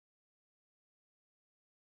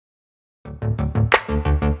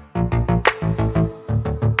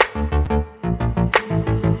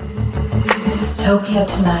Dystopia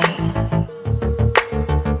Tonight.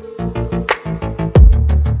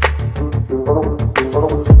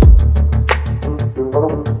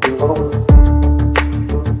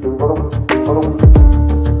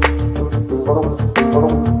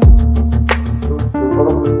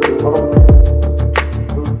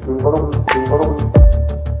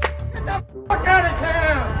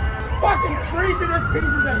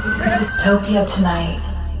 Dystopia Tonight.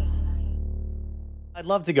 I'd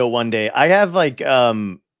love to go one day. I have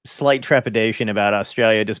slight trepidation about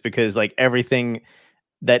Australia just because like everything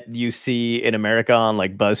that you see in America on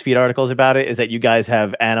like BuzzFeed articles about it is that you guys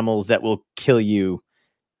have animals that will kill you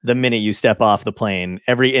the minute you step off the plane.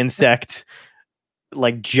 Every insect,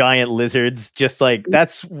 like giant lizards, just like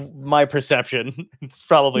that's my perception. It's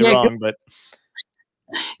probably wrong, but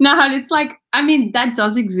no, it's like, I mean, that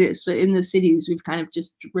does exist, but in the cities, we've kind of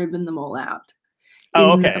just driven them all out.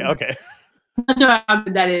 Oh, okay. I'm not sure how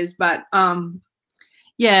good that is, but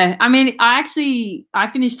yeah, I mean, I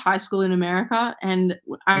finished high school in America, and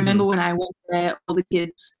I remember when I went there, all the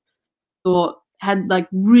kids had like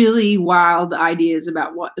really wild ideas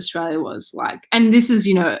about what Australia was like. And this is,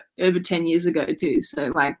 over 10 years ago too.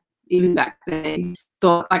 So like even back then,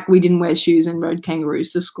 thought like we didn't wear shoes and rode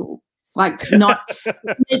kangaroos to school. Like not,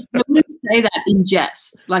 they wouldn't say that in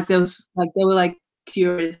jest. Like they were like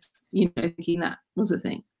curious, thinking that was a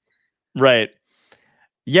thing. Right.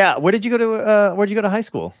 Yeah. Where'd you go to high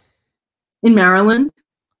school? In Maryland.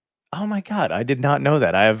 Oh my God. I did not know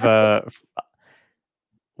that. I have,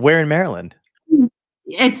 where in Maryland?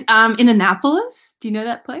 It's in Annapolis. Do you know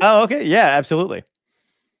that place? Oh, okay. Yeah, absolutely.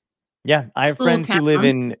 Yeah. I have friends who live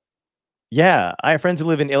in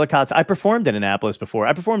Ellicott. I performed in Annapolis before.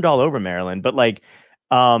 I performed all over Maryland, but like,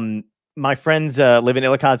 my friends live in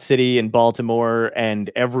Ellicott City in Baltimore,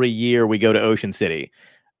 and every year we go to Ocean City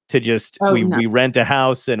to just we rent a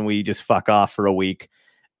house and we just fuck off for a week,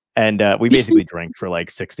 and we basically drink for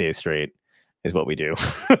like 6 days straight is what we do.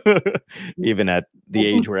 Even at the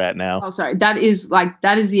age we're at now. Oh, sorry. That is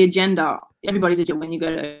the agenda. Everybody's agenda when you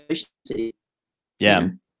go to Ocean City. Yeah.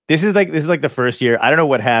 This is like the first year. I don't know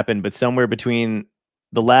what happened, but somewhere between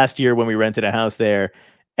the last year when we rented a house there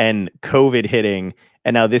and COVID hitting,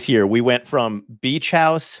 and now this year we went from beach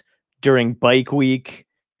house during bike week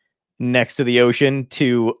next to the ocean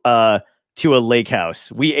to a lake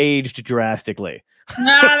house. We aged drastically.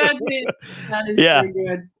 No, that's it. That is very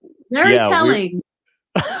good. Very telling.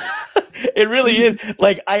 It really is.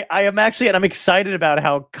 Like I am actually, and I'm excited about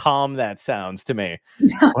how calm that sounds to me.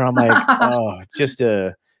 Where I'm like, oh, just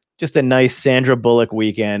a nice Sandra Bullock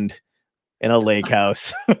weekend in a lake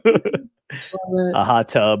house, a hot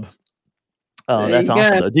tub. Oh, that's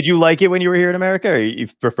awesome. Though. Did you like it when you were here in America, or you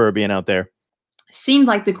prefer being out there? Seemed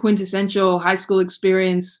like the quintessential high school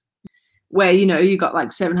experience where, you got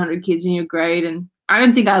like 700 kids in your grade, and I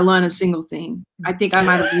don't think I learned a single thing. I think I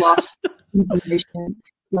might have lost information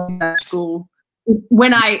in that school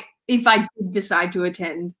if I did decide to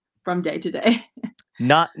attend from day to day.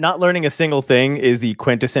 Not learning a single thing is the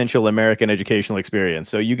quintessential American educational experience.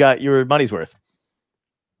 So you got your money's worth.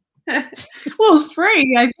 Well, it's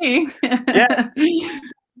free, I think. Yeah.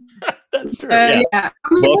 That's true. Yeah. I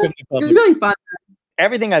mean, it was really fun.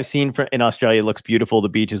 Everything I've seen in Australia looks beautiful. The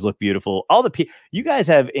beaches look beautiful. You guys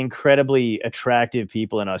have incredibly attractive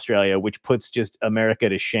people in Australia, which puts just America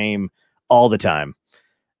to shame all the time.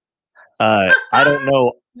 I don't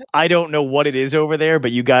know what it is over there,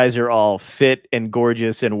 but you guys are all fit and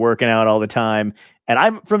gorgeous and working out all the time. And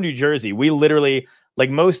I'm from New Jersey. We literally, like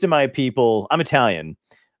most of my people, I'm Italian.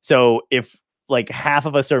 So if like half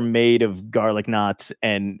of us are made of garlic knots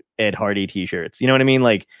and Ed Hardy t-shirts, you know what I mean?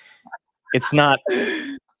 Like it's not,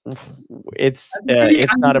 it's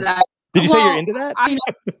not a, did you say you're into that?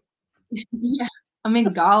 Yeah, I mean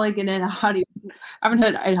garlic and Ed Hardy. I haven't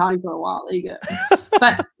heard Ed Hardy for a while. There you go.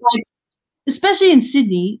 But like, especially in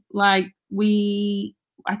Sydney, like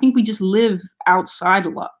I think we just live outside a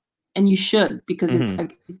lot, and you should, because it's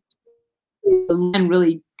like the land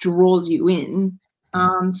really draws you in.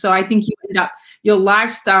 So I think you end up, your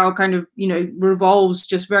lifestyle kind of, revolves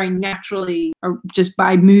just very naturally, or just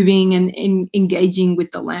by moving and engaging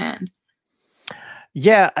with the land.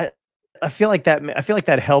 Yeah, I feel like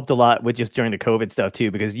that helped a lot with just during the COVID stuff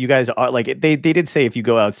too, because you guys are like, they did say if you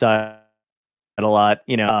go outside a lot,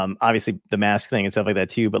 obviously the mask thing and stuff like that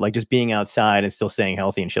too, but like just being outside and still staying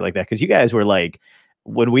healthy and shit like that. Cause you guys were like,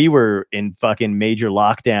 when we were in fucking major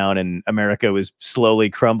lockdown and America was slowly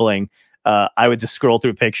crumbling, I would just scroll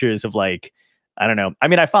through pictures of like, I don't know. I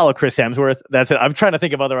mean, I follow Chris Hemsworth. That's it. I'm trying to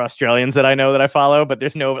think of other Australians that I know that I follow, but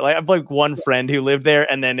there's no, like, I have like one friend who lived there,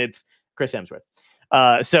 and then it's Chris Hemsworth.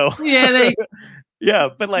 So yeah, Yeah,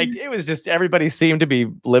 but like it was just everybody seemed to be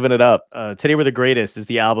living it up. Today We're the Greatest is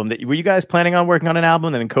the album that were you guys planning on working on an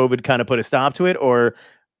album and then COVID kind of put a stop to it, or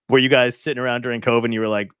were you guys sitting around during COVID and you were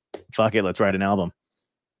like, fuck it, let's write an album?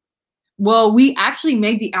 Well, we actually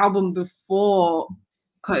made the album before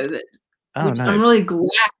COVID, which nice. I'm really glad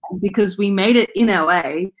because we made it in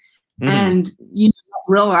LA and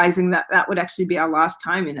realizing that that would actually be our last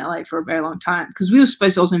time in LA for a very long time because we were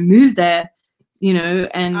supposed to also move there,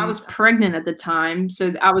 and I was pregnant at the time.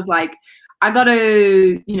 So I was like, I got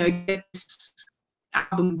to, get this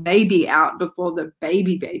album Baby out before the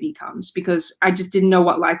baby comes because I just didn't know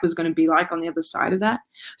what life was going to be like on the other side of that.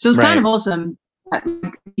 So it was kind of awesome that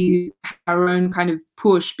our own kind of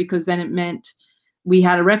push because then it meant we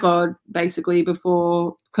had a record basically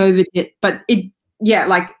before COVID hit. But we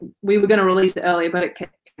were going to release it earlier, but it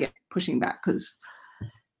kept pushing back because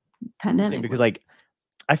pandemic. Because like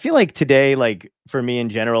I feel like today, like for me in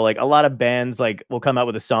general, like a lot of bands like will come out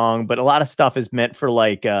with a song, but a lot of stuff is meant for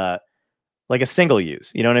like a single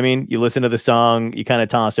use. You know what I mean? You listen to the song, you kind of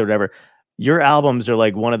toss it or whatever. Your albums are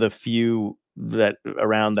like one of the few that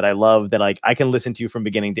around that I love that like I can listen to from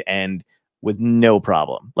beginning to end with no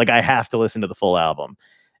problem. Like I have to listen to the full album.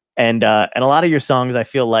 And a lot of your songs, I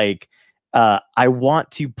feel like I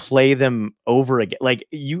want to play them over again. Like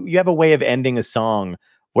you have a way of ending a song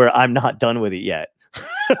where I'm not done with it yet.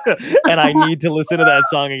 And I need to listen to that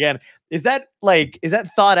song again. Is that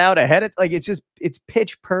thought out ahead? It's like, it's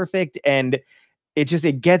pitch perfect. And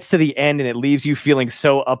it gets to the end and it leaves you feeling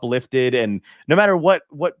so uplifted. And no matter what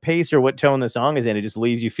pace or what tone the song is in, it just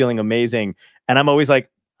leaves you feeling amazing. And I'm always like,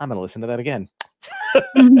 I'm going to listen to that again.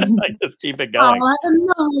 I just keep it going. I'll have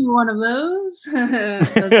another one of those.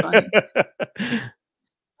 That's funny.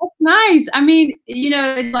 That's nice. I mean,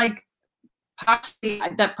 it's like partially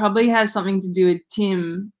that probably has something to do with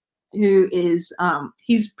Tim, who is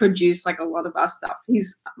he's produced like a lot of our stuff.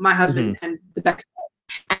 He's my husband and the best.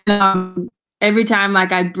 And every time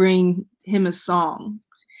like I bring him a song,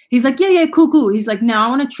 he's like, yeah, cool. He's like, now I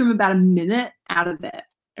want to trim about a minute out of it.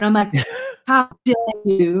 And I'm like, how dare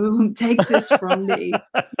you take this from me?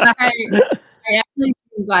 I actually think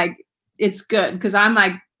like it's good because I'm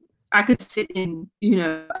like, I could sit in,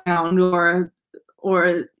 a sound or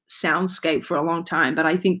a soundscape for a long time. But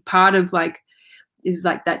I think part of like is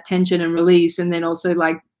like that tension and release, and then also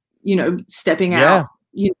like, stepping out.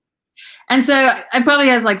 And so it probably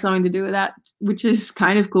has like something to do with that, which is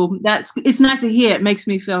kind of cool. It's nice to hear. It makes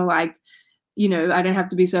me feel like, I don't have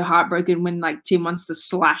to be so heartbroken when like Tim wants to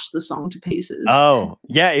slash the song to pieces. Oh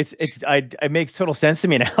yeah. It makes total sense to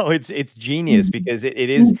me now. It's genius because it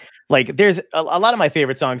is like, there's a lot of my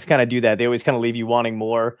favorite songs kind of do that. They always kind of leave you wanting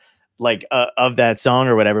more like of that song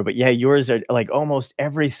or whatever. But yeah, yours are like almost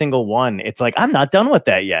every single one. It's like, I'm not done with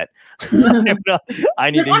that yet.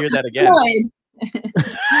 I need to hear that again.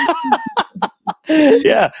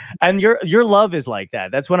 Yeah, and your love is like that.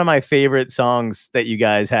 That's one of my favorite songs that you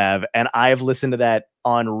guys have, and I've listened to that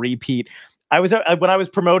on repeat. I was when I was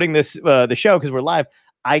promoting this the show because we're live.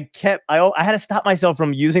 I had to stop myself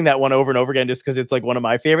from using that one over and over again just because it's like one of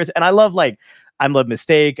my favorites. And I love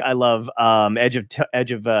Mistake. I love Edge of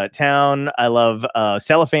Town. I love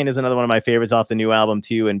Cellophane is another one of my favorites off the new album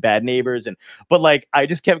too, and Bad Neighbors. But like I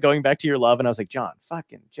just kept going back to Your Love, and I was like, John,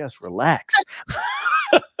 fucking just relax.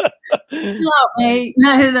 No.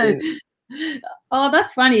 Oh,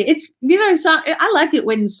 that's funny. It's I like it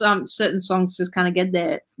when certain songs just kind of get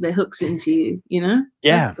their hooks into you.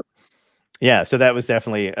 Yeah. Cool. Yeah, so that was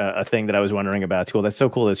definitely a thing that I was wondering about. Cool, that's so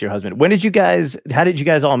cool. That's your husband. How did you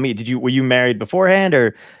guys all meet? Were you married beforehand,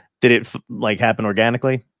 or did it like happen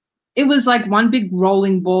organically? It was like one big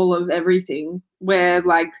rolling ball of everything. Where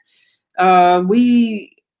like we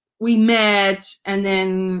met, and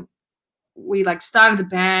then we like started the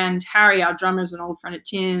band. Harry, our drummer, is an old friend of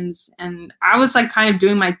Tim's, and I was like kind of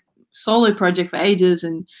doing my solo project for ages,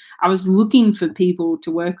 and I was looking for people to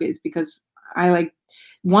work with because I like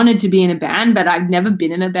wanted to be in a band, but I've never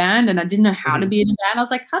been in a band and I didn't know how to be in a band. I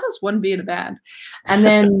was like, how does one be in a band? And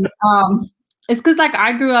then it's because like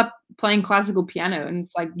I grew up playing classical piano, and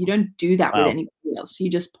it's like you don't do that with anybody else.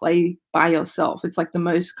 You just play by yourself. It's like the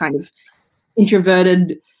most kind of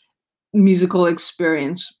introverted musical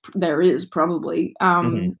experience there is probably.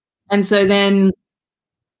 And so then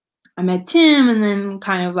I met Tim, and then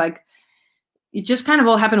kind of like it just kind of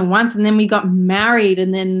all happened at once, and then we got married,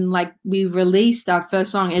 and then like we released our first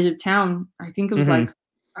song, Edge of Town. I think it was like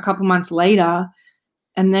a couple months later,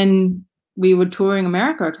 and then we were touring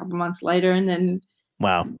America a couple months later, and then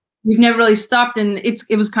we've never really stopped. And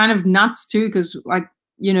it was kind of nuts too, because like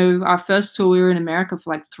our first tour we were in America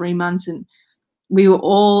for like 3 months, and we were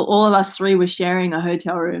all of us three were sharing a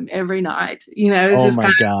hotel room every night. You know, it was just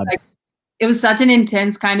kind of like, it was such an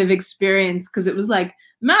intense kind of experience because it was like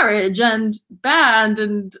marriage and band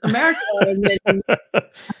and America.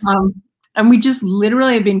 And we just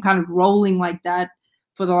literally have been kind of rolling like that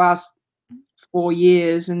for the last 4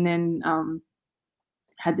 years, and then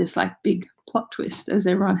had this like big plot twist, as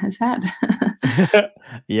everyone has had.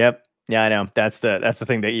 Yep. Yeah, I know. That's the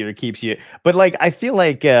thing that either keeps you. But like, I feel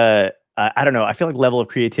like I don't know. I feel like level of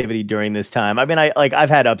creativity during this time. I mean, I've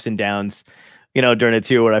had ups and downs, you know, during it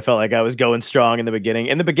too, where I felt like I was going strong in the beginning.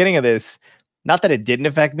 In the beginning of this, not that it didn't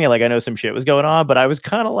affect me. Like I know some shit was going on, but I was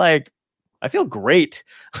kind of like, I feel great.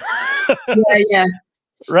 Yeah.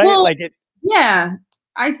 Right. Well, like it. Yeah.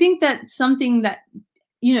 I think that's something that,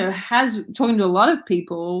 you know, has talking to a lot of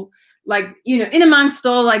people, like, you know, in amongst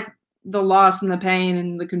all like the loss and the pain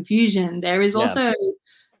and the confusion, there is also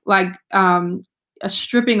like a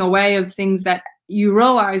stripping away of things that you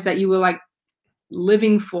realize that you were like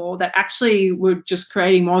living for that actually were just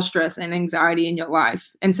creating more stress and anxiety in your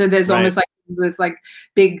life. And so there's almost like this like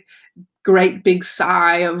great big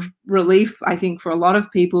sigh of relief, I think, for a lot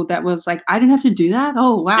of people that was like, I didn't have to do that.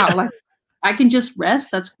 Oh, wow. Like I can just rest.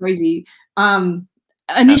 That's crazy.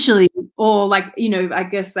 Initially, or like, you know, I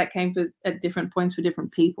guess that came at different points for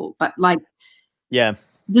different people, but like,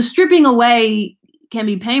 the stripping away can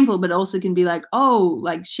be painful, but also can be like, oh,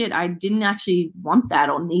 like shit, I didn't actually want that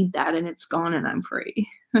or need that, and it's gone, and I'm free.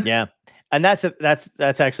 Yeah, and that's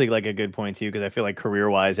actually like a good point too, because I feel like career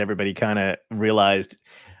wise, everybody kind of realized,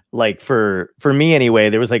 like for me anyway,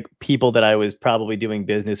 there was like people that I was probably doing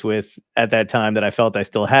business with at that time that I felt I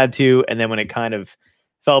still had to, and then when it kind of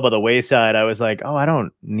fell by the wayside, I was like, oh, I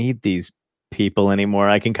don't need these people anymore.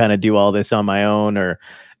 I can kind of do all this on my own, or,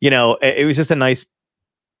 you know, it was just a nice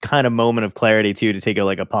kind of moment of clarity too, to take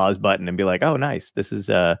a pause button and be like, oh, nice. This is,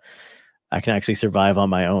 I can actually survive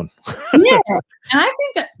on my own. Yeah. And I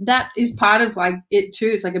think that is part of like it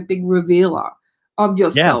too. It's like a big revealer of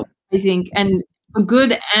yourself, I think, and for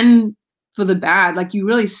good and for the bad. Like you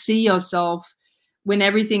really see yourself when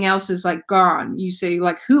everything else is like gone. You see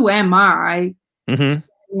like, who am I?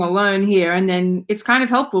 Alone here, and then it's kind of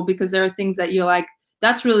helpful because there are things that you're like,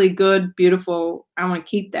 that's really good, beautiful, I want to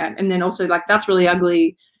keep that, and then also like that's really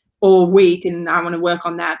ugly or weak, and I want to work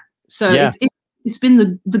on that. So it's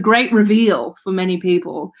been the great reveal for many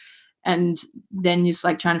people, and then just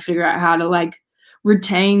like trying to figure out how to like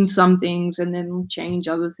retain some things and then change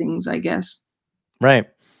other things, I guess. Right.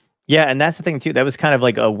 Yeah, and that's the thing too. That was kind of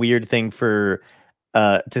like a weird thing for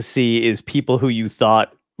to see, is people who you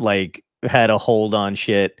thought like had a hold on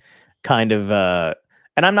shit kind of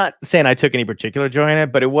and I'm not saying I took any particular joy in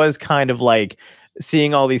it, but it was kind of like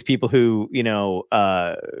seeing all these people who, you know,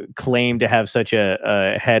 claim to have such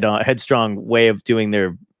a headstrong way of doing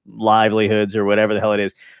their livelihoods or whatever the hell it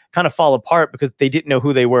is, kind of fall apart because they didn't know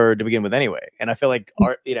who they were to begin with anyway. And I feel like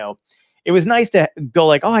you know, it was nice to go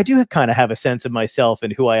like, oh, I do kind of have a sense of myself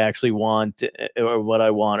and who I actually want or what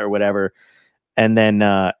I want or whatever. And then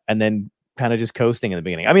kind of just coasting in the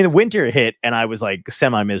beginning. I mean, the winter hit and I was like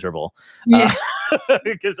semi-miserable.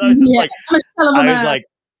 Because I was like,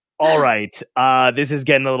 all right, this is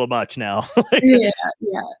getting a little much now.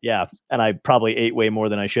 Yeah. And I probably ate way more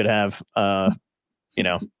than I should have, you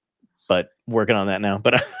know, but working on that now.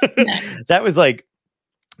 But that was like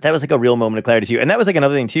a real moment of clarity too. And that was like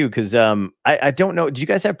another thing too, because I don't know, did you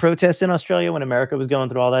guys have protests in Australia when America was going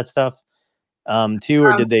through all that stuff too,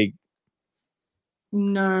 or did they?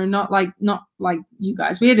 No, not like you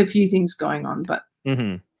guys. We had a few things going on, but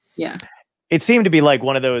yeah. It seemed to be like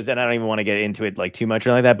one of those, and I don't even want to get into it like too much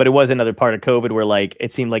or like that, but it was another part of COVID where like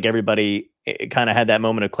it seemed like everybody kind of had that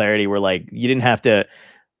moment of clarity where like you didn't have to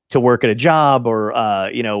work at a job or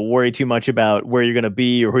you know, worry too much about where you're going to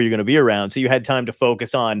be or who you're going to be around. So you had time to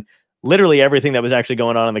focus on literally everything that was actually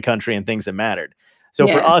going on in the country and things that mattered. So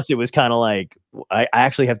for us, it was kind of like, I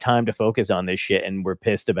actually have time to focus on this shit and we're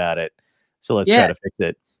pissed about it. So let's try to fix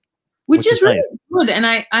it. Which is really good. And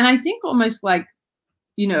I think almost like,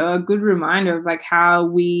 you know, a good reminder of like how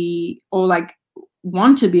we all like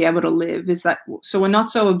want to be able to live is that, so we're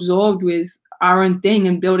not so absorbed with our own thing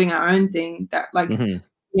and building our own thing that like, you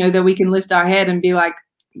know, that we can lift our head and be like,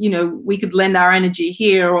 you know, we could lend our energy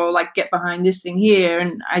here or like get behind this thing here.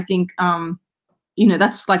 And I think, you know,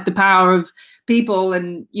 that's like the power of people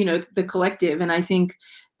and, you know, the collective. And I think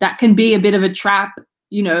that can be a bit of a trap,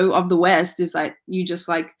 you know, of the West, is like you just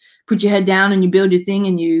like put your head down and you build your thing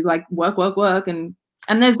and you like work. And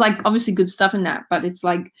there's like obviously good stuff in that, but it's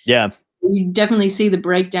like, you definitely see the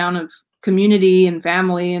breakdown of community and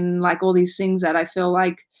family and like all these things that I feel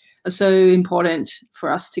like are so important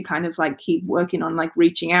for us to kind of like keep working on like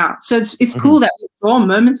reaching out. So it's cool that we saw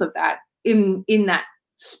moments of that in that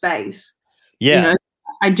space. Yeah. You know,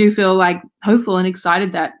 I do feel like hopeful and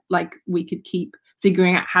excited that like we could keep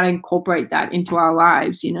figuring out how to incorporate that into our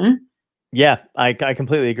lives, you know? Yeah, I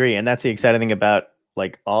completely agree. And that's the exciting thing about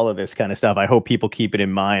like all of this kind of stuff. I hope people keep it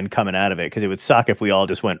in mind coming out of it, because it would suck if we all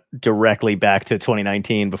just went directly back to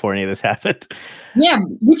 2019 before any of this happened. Yeah,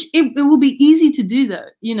 which it will be easy to do though,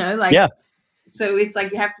 you know, like, yeah. So it's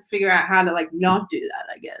like you have to figure out how to like not do that,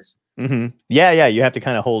 I guess. Mm-hmm. Yeah. You have to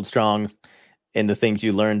kind of hold strong in the things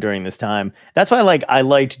you learned during this time. That's why I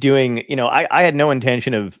liked doing, you know, I had no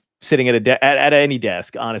intention of sitting at at any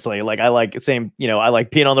desk, honestly. Like I like being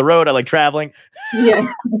on the road. I like traveling. Yeah.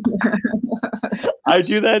 I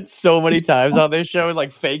do that so many times on this show,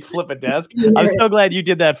 like fake flip a desk. Yeah. I'm so glad you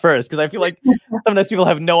did that first, because I feel like sometimes people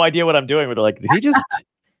have no idea what I'm doing, but they're like, did he just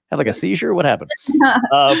have like a seizure? What happened?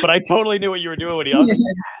 But I totally knew what you were doing when he was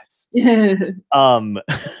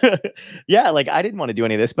yeah, like I didn't want to do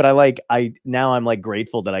any of this, but now I'm like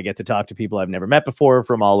grateful that I get to talk to people I've never met before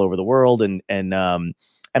from all over the world, and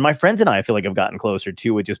my friends and I feel like I've gotten closer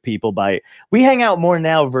too with just people we hang out more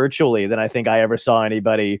now virtually than I think I ever saw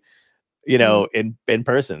anybody, you know, in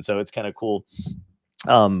person. So it's kind of cool.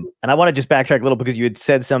 And I want to just backtrack a little, because you had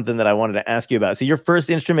said something that I wanted to ask you about. So your first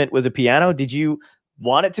instrument was a piano. Did you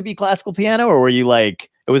want it to be classical piano, or were you like,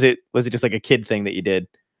 was it just like a kid thing that you did?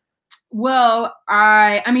 Well,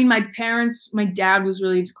 I mean, my dad was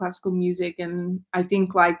really into classical music, and I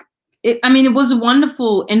think it was a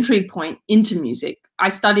wonderful entry point into music. I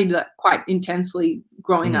studied that quite intensely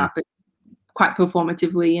growing up, quite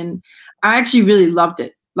performatively, and I actually really loved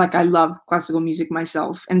it. Like I love classical music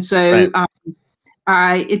myself, and so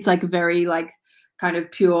it's like a very like kind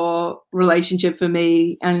of pure relationship for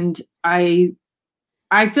me, and I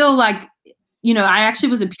feel like, you know, I actually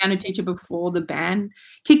was a piano teacher before the band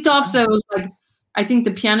kicked off, so it was like, I think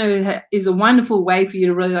the piano is a wonderful way for you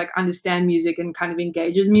to really like understand music and kind of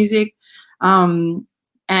engage with music.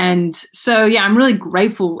 And so, yeah, I'm really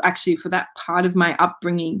grateful actually for that part of my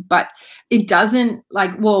upbringing, but it doesn't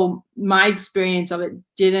my experience of it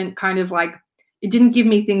didn't kind of like, it didn't give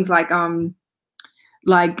me things like,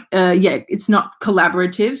 it's not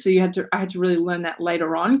collaborative. So I had to really learn that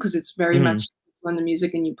later on, because it's very much learn the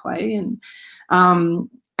music and you play.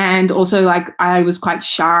 And also like I was quite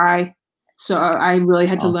shy. So I really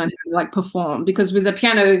had to learn how to like perform, because with the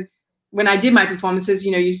piano, when I did my performances,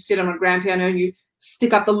 you know, you sit on a grand piano and you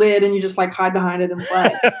stick up the lid and you just like hide behind it and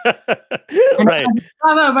play. And right.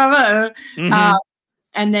 Bravo, bravo.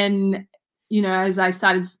 And then, you know, as I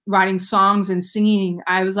started writing songs and singing,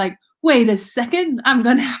 I was like, wait a second, I'm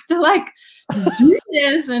going to have to like do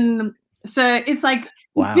this. And so it's like,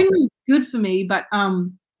 it's been really good for me, but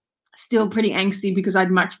still pretty angsty, because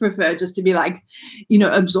I'd much prefer just to be like, you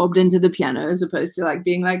know, absorbed into the piano as opposed to like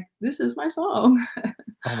being like, this is my song.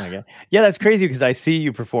 Oh my God. Yeah, that's crazy, because I see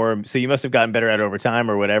you perform. So you must have gotten better at it over time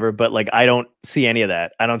or whatever, but like I don't see any of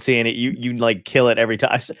that. I don't see any. You like kill it every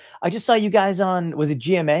time. I just saw you guys on, was it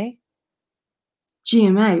GMA?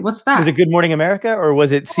 GMA, what's that? Was it Good Morning America, or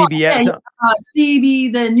was it CBS?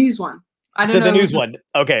 CB, the news one. I don't know. The news one.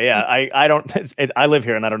 Okay, yeah. I don't. I live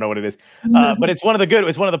here and I don't know what it is. But it's one of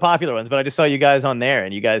the popular ones. But I just saw you guys on there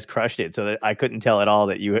and you guys crushed it. So that I couldn't tell at all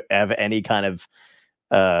that you have any kind of,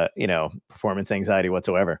 performance anxiety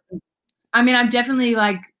whatsoever. I mean,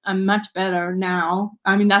 I'm much better now.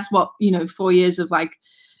 I mean, that's what, 4 years of like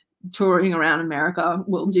touring around America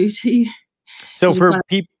will do to you. So for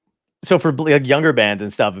people. So for like younger bands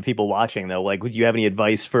and stuff and people watching though, like, would you have any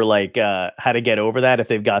advice for like how to get over that if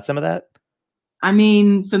they've got some of that? I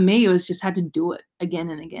mean, for me, it was just had to do it again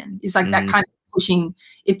and again. It's like that kind of pushing.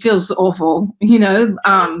 It feels awful,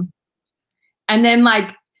 and then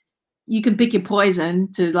like you can pick your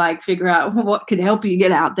poison to like figure out what could help you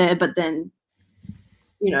get out there. But then,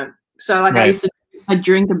 so like I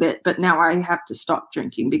drink a bit, but now I have to stop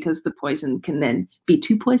drinking because the poison can then be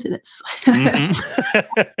too poisonous.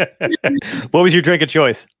 What was your drink of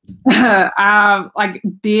choice? Like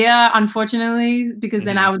beer, unfortunately, because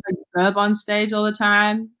then I would like burp on stage all the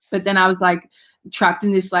time. But then I was like trapped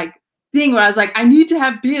in this like thing where I was like, I need to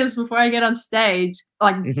have beers before I get on stage.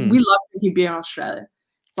 Like we love drinking beer in Australia.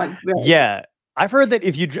 It's like yeah. I've heard that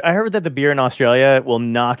I heard that the beer in Australia will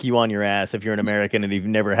knock you on your ass if you're an American and you've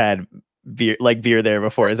never had beer there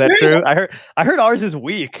before. Is that true? I heard ours is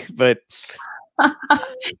weak, but you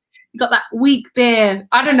got that weak beer.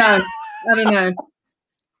 I don't know.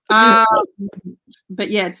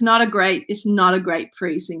 But yeah, it's not a great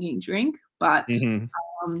pre-singing drink. But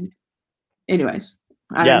anyways,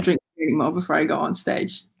 I don't drink anymore before I go on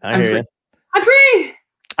stage. I'm free.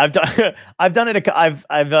 I've done I've done it.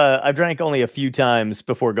 I've drank only a few times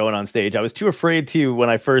before going on stage. I was too afraid to when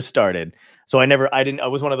I first started. So I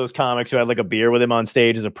was one of those comics who had like a beer with him on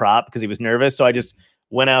stage as a prop because he was nervous. So I just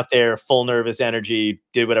went out there full nervous energy,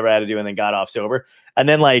 did whatever I had to do, and then got off sober. And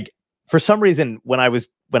then like for some reason when I was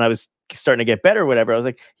starting to get better or whatever, I was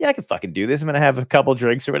like, yeah, I can fucking do this. I'm gonna have a couple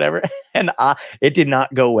drinks or whatever. And it did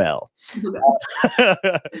not go well.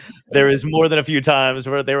 There was more than a few times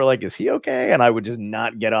where they were like, is he okay? And I would just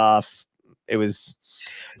not get off. It was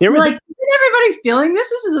like, is everybody feeling this?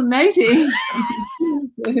 This is amazing.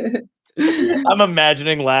 I'm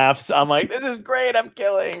imagining laughs. I'm like, this is great. I'm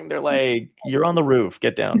killing. They're like, you're on the roof.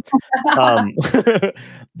 Get down. I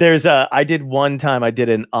did one time, I did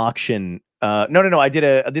an auction. No. I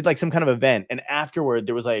did like some kind of event. And afterward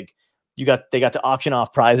there was like, they got to auction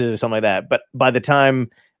off prizes or something like that. But by the time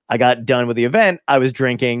I got done with the event, I was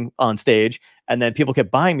drinking on stage and then people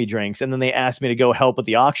kept buying me drinks. And then they asked me to go help with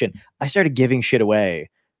the auction. I started giving shit away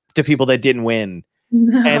to people that didn't win.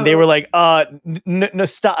 No. And they were like, no,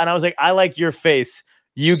 stop. And I was like, I like your face.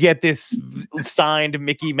 You get this signed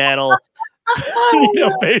Mickey Mantle,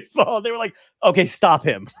 baseball. They were like, okay, stop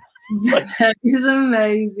him. Like, that is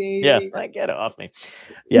amazing. Yeah, like, get it off me.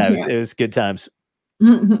 Yeah, it was good times.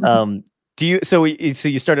 So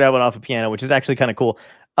you started out off a piano, which is actually kind of cool.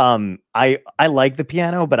 I like the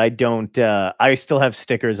piano, but I don't. I still have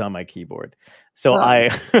stickers on my keyboard. So I'm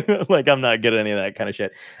not good at any of that kind of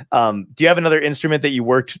shit. Do you have another instrument that you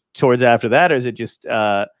worked towards after that, or is it just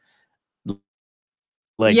favorite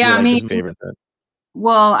thing?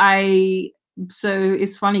 Well, so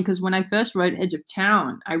it's funny because when I first wrote Edge of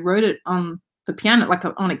Town, I wrote it on the piano, like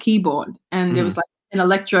on a keyboard, and it was like an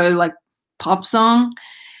electro like pop song.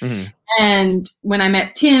 Mm-hmm. And when I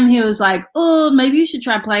met Tim, he was like, "Oh, maybe you should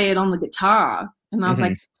try play it on the guitar." And I was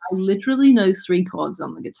like, "I literally know 3 chords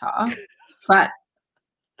on the guitar." But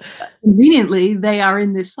conveniently, they are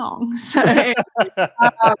in this song. So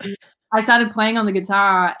I started playing on the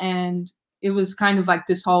guitar, and it was kind of like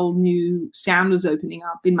this whole new sound was opening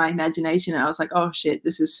up in my imagination. And I was like, oh, shit,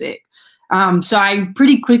 this is sick. So I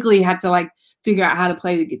pretty quickly had to like figure out how to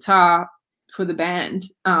play the guitar for the band.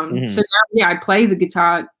 So now, I play the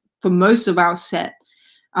guitar for most of our set.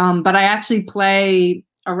 But I actually play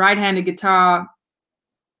a right-handed guitar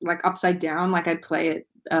like upside down, like I play it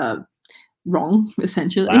wrong,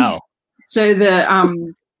 essentially. Wow. So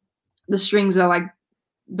the strings are like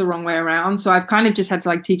the wrong way around. So I've kind of just had to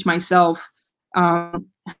like teach myself how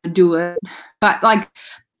to do it. But like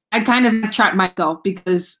I kind of trapped myself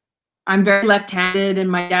because I'm very left-handed and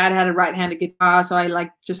my dad had a right-handed guitar. So I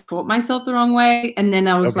like just taught myself the wrong way. And then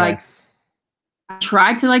I was like, I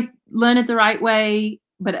tried to like learn it the right way,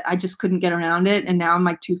 but I just couldn't get around it. And now I'm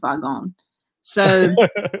like too far gone. So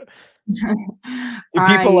do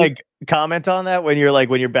people like comment on that when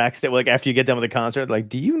you're backstage, like after you get done with the concert, like,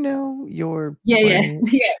 do you know your yeah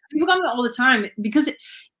people comment all the time because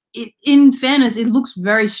it, in fairness, it looks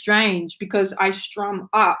very strange because I strum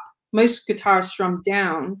up. Most guitars strum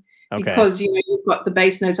down because you've got the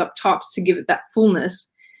bass notes up top to give it that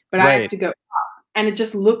fullness, but I have to go up, and it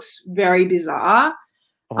just looks very bizarre.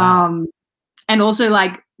 Wow. And also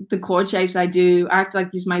like the chord shapes I do, I have to like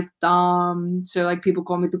use my thumb. So like people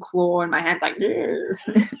call me the claw, and my hand's like,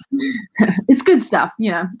 it's good stuff.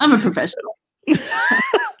 I'm a professional.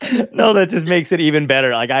 No, that just makes it even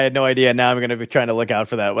better. Like I had no idea. Now I'm going to be trying to look out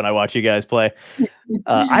for that when I watch you guys play.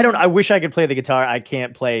 I wish I could play the guitar. I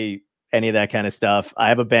can't play any of that kind of stuff. I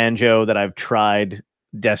have a banjo that I've tried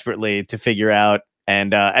desperately to figure out.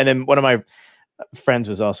 And then one of my friends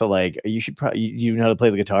was also like, you know how to play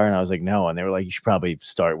the guitar? And I was like, no. And they were like, you should probably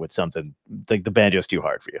start with something like the banjo's too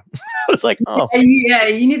hard for you. I was like, oh yeah,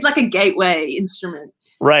 you need like a gateway instrument.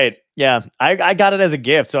 Right. Yeah. I got it as a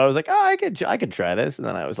gift. So I was like, oh, I could try this. And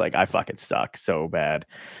then I was like, I fucking suck so bad.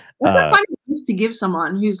 That's a funny gift to give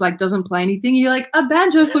someone who's like doesn't play anything. You're like, a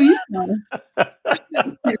banjo for you, son.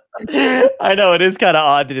 I know, it is kind of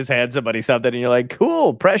odd to just hand somebody something and you're like,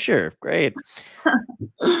 cool, pressure, great.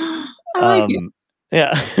 I like it.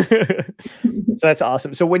 Yeah. So that's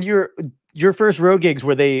awesome. So when your first road gigs,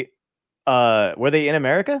 were they in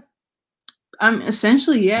America?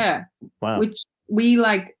 Essentially, yeah. Wow. Which we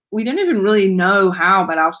don't even really know how,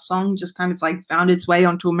 but our song just kind of like found its way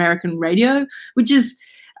onto American radio, which is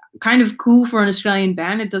kind of cool for an Australian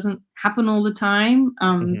band. It doesn't happen all the time.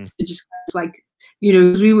 It just kind of like,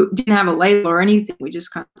 because we didn't have a label or anything. We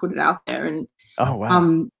just kind of put it out there. And oh,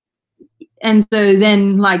 wow. And so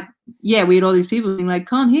then like, yeah, we had all these people being like,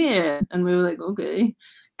 come here. And we were like, okay.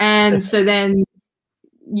 And so then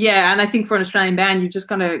yeah, and I think for an Australian band, you've just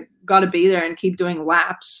kind of got to be there and keep doing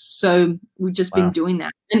laps. So we've just been doing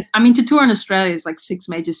that. And I mean, to tour in Australia is like 6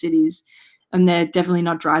 major cities, and they're definitely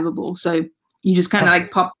not drivable. So you just kind of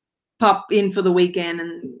like pop in for the weekend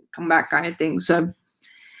and come back kind of thing. So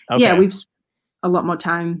yeah, we've spent a lot more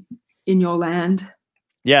time in your land.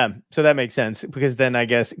 Yeah, so that makes sense, because then I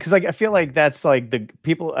guess, because like I feel like that's like the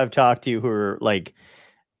people I've talked to who are like,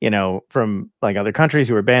 you know, from like other countries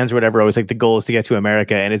who are bands or whatever, always like the goal is to get to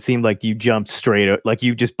America, and it seemed like you jumped straight, like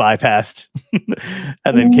you just bypassed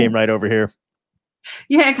and then came right over here.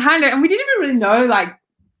 Yeah, kind of. And we didn't even really know like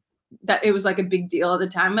that it was like a big deal at the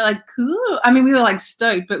time. We're like, cool. I mean, we were like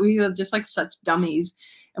stoked, but we were just like such dummies,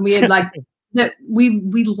 and we had like that we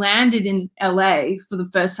landed in LA for the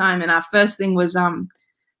first time, and our first thing was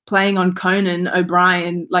playing on Conan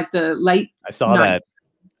O'Brien, like the late. I saw that,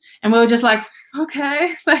 and we were just like,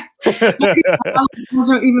 okay, like I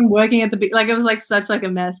wasn't even working at the like it was like such like a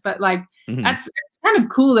mess, but like that's kind of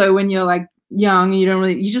cool though when you're like young and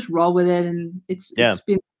you just roll with it, and it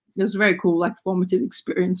was a very cool like formative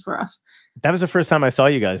experience for us. That was the first time I saw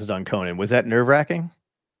you guys was on Conan. Was that nerve-wracking?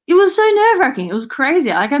 It was so nerve-wracking. It was crazy.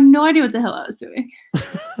 Like I had no idea what the hell I was doing.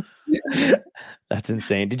 That's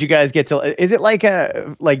insane. Did you guys get to? Is it like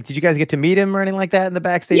did you guys get to meet him or anything like that in the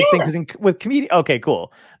backstage thing? Because with comedian, okay,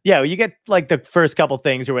 cool. Yeah, well, you get like the first couple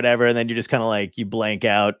things or whatever, and then you're just kind of like you blank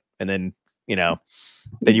out, and then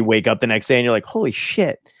then you wake up the next day and you're like, holy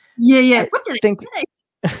shit. Yeah. What did I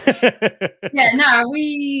say? Yeah, no,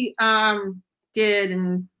 we did,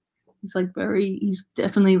 and he's like he's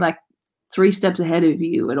definitely like 3 steps ahead of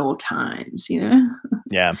you at all times,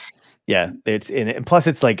 Yeah. Yeah, and plus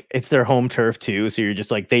it's like it's their home turf too, so you're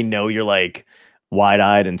just like they know you're like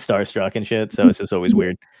wide-eyed and starstruck and shit, so it's just always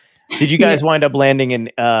weird. Did you guys wind up landing in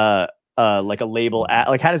like a label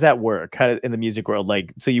like how does that work? How in the music world,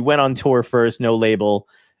 like so you went on tour first, no label,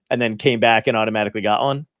 and then came back and automatically got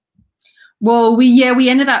one? Well, we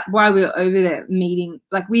ended up while we were over there meeting,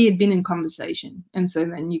 like we had been in conversation, and so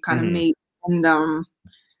then you kind of meet, and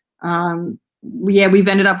we've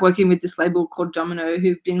ended up working with this label called Domino,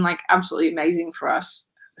 who've been like absolutely amazing for us.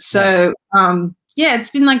 So it's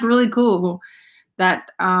been like really cool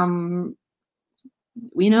that we're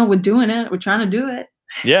doing it. We're trying to do it.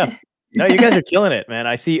 Yeah. No, you guys are killing it, man.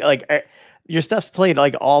 I see like your stuff's played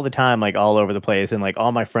like all the time, like all over the place, and like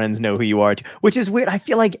all my friends know who you are too, which is weird. I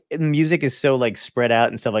feel like music is so like spread out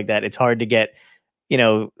and stuff like that. It's hard to get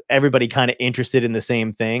everybody kind of interested in the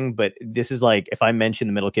same thing, but this is like, if I mention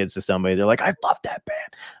the Middle Kids to somebody, they're like, I love that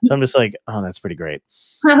band. So I'm just like, oh, that's pretty great.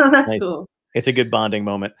 That's nice. Cool. It's a good bonding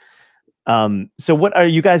moment. So what are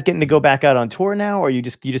you guys getting to go back out on tour now? Or you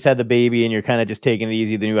just had the baby and you're kind of just taking it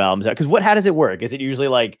easy, the new album's out? Cause how does it work? Is it usually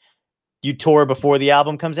like you tour before the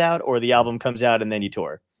album comes out, or the album comes out and then you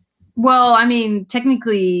tour? Well, I mean,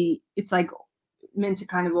 technically it's like meant to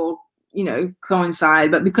kind of all, coincide,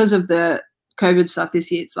 but because of the COVID stuff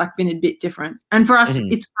this year, it's like been a bit different. And for us,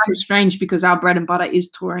 it's kind of strange because our bread and butter is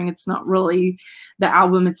touring. It's not really the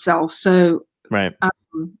album itself. So, right.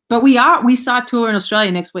 But we start tour in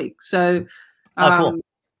Australia next week. So, cool.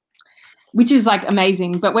 Which is like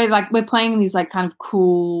amazing. But we're playing in these like kind of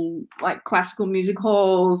cool, like classical music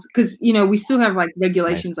halls. Cause we still have like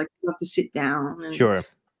regulations, like you have to sit down and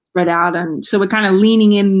spread out. And so we're kind of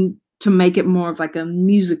leaning in to make it more of like a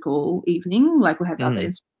musical evening. Like we have other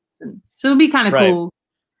instruments. So it'll be kind of cool.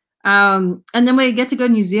 And then we get to go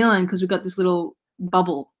to New Zealand because we've got this little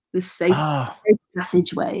bubble, this safe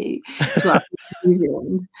passageway to New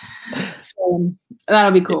Zealand. So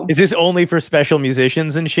that'll be cool. Is this only for special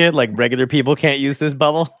musicians and shit? Like regular people can't use this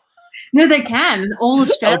bubble? No, they can. All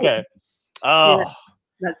Australia. Okay. Oh. Yeah,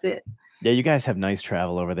 that's it. Yeah, you guys have nice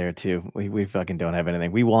travel over there too. We fucking don't have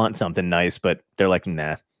anything. We want something nice, but they're like,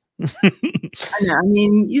 nah. I know. I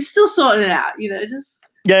mean, you still sorting it out, just...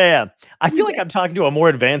 Yeah. I feel like I'm talking to a more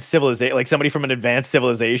advanced civilization, like somebody from an advanced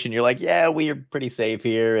civilization. You're like, yeah, we are pretty safe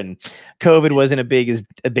here, and COVID wasn't a big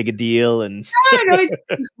a deal. And no,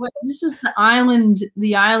 this is the island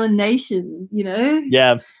nation,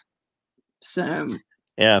 Yeah. So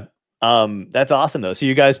yeah, that's awesome though. So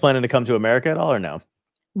you guys planning to come to America at all, or no?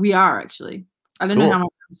 We are actually. I don't know how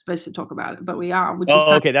much I'm supposed to talk about it, but we are. Which is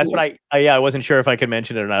okay. That's cool. what I wasn't sure if I could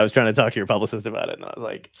mention it or not. I was trying to talk to your publicist about it, and I was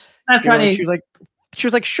like, that's funny. She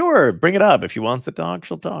was like, sure, bring it up. If she wants to talk,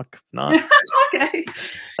 she'll talk. If not. Okay.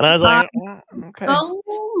 And I was like, okay. Oh,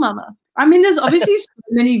 mama. I mean, there's obviously so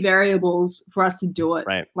many variables for us to do it.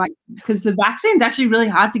 Right. Like, because the vaccine's actually really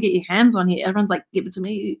hard to get your hands on here. Everyone's like, give it to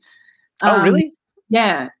me. Oh, really?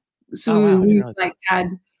 Yeah. So we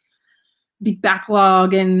had big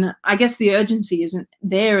backlog, and I guess the urgency isn't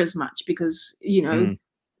there as much because,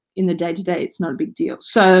 in the day to day, it's not a big deal.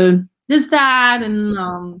 So there's that,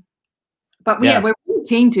 and but we're really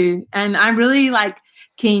keen to, and I'm really like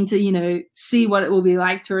keen to see what it will be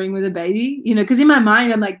like touring with a baby, because in my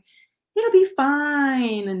mind I'm like, it'll be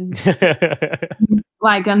fine, and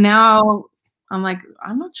like, and now I'm like,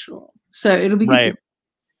 I'm not sure, so it'll be good to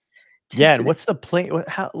yeah. And what's the plane?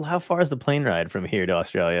 How far is the plane ride from here to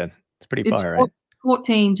Australia? It's pretty far, right?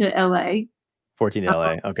 14 to LA. 14 to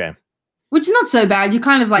LA. Okay. Which is not so bad. You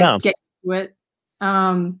kind of like get to it.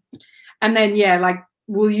 And then, like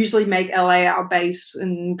we'll usually make LA our base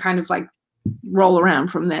and kind of like roll around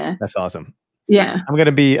from there. That's awesome. Yeah. I'm going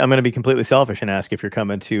to be completely selfish and ask if you're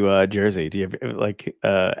coming to Jersey. Do you have like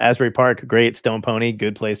Asbury Park, great, Stone Pony,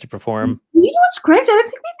 good place to perform. You know what's crazy? I don't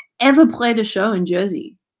think we've ever played a show in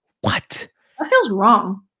Jersey. What? That feels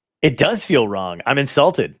wrong. It does feel wrong. I'm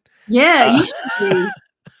insulted. Yeah, you should be.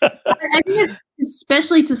 I think it's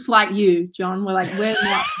especially to slight you, John. We're like, we're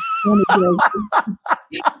not.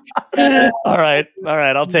 All right.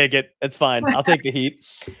 I'll take it. It's fine. I'll take the heat.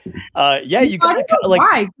 Yeah, you got to like.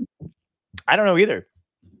 Why? I don't know either.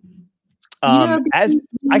 As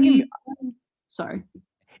I can. Sorry.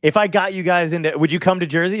 If I got you guys into, would you come to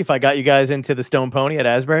Jersey? If I got you guys into the Stone Pony at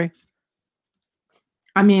Asbury?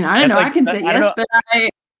 I mean, I don't know. Like, I can say yes, but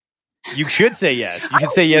You should say yes. You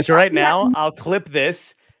should say yes right now. I'll clip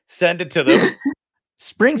this, send it to them.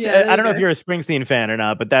 Springsteen. I don't know if you're a Springsteen fan or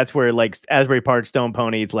not, but that's where like Asbury Park, Stone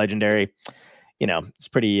Pony, it's legendary. It's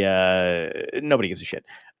pretty. Nobody gives a shit.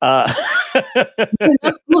 That's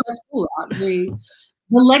cool. That's cool. The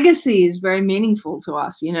legacy is very meaningful to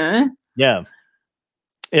us. Yeah.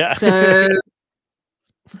 So,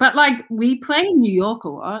 but like we play in New York a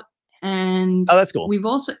lot, and that's cool. We've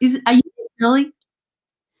also are you in Philly?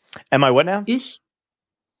 Am I what now? Ish.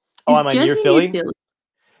 Am I near Philly?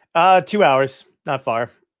 2 hours, not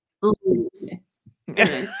far. Ooh,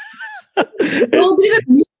 okay. That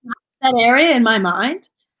area in my mind.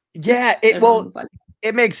 Yeah,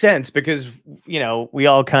 it makes sense because we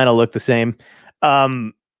all kind of look the same.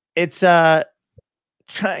 It's a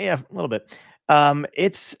little bit.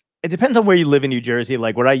 It depends on where you live in New Jersey.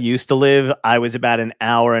 Like where I used to live, I was about an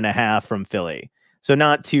hour and a half from Philly, so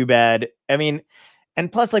not too bad. I mean. And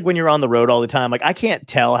plus, like when you're on the road all the time, like I can't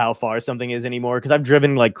tell how far something is anymore because I've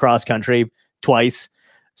driven like cross country twice.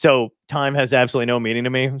 So time has absolutely no meaning to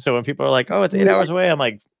me. So when people are like, "Oh, it's 8 hours away," I'm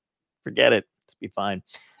like, "Forget it. It's be fine."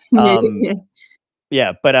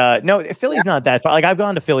 Yeah, but no, Philly's not that far. Like I've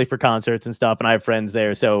gone to Philly for concerts and stuff, and I have friends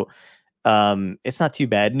there, so it's not too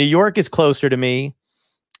bad. New York is closer to me.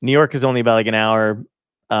 New York is only about like an hour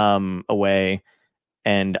away,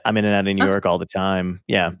 and I'm in and out of New York all the time.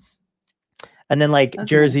 Yeah. And then like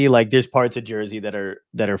Jersey, like there's parts of Jersey that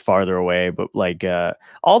are farther away, but like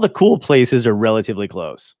all the cool places are relatively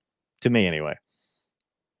close to me anyway.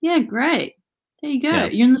 Yeah, great. There you go. Yeah.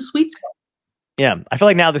 You're in the sweet spot. Yeah. I feel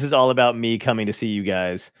like now this is all about me coming to see you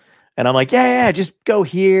guys. And I'm like, yeah, just go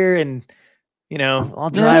here and I'll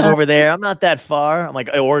drive over there. I'm not that far. I'm like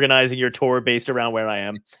organizing your tour based around where I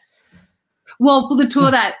am. Well, for the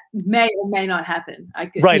tour that may or may not happen.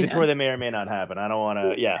 The tour that may or may not happen. I don't want to,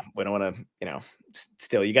 we don't want to,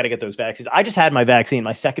 still, you got to get those vaccines. I just had my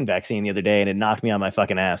second vaccine the other day, and it knocked me on my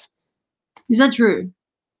fucking ass. Is that true?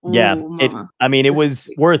 Yeah. It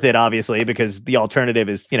was worth it, obviously, because the alternative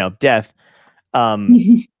is, death.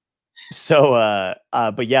 So,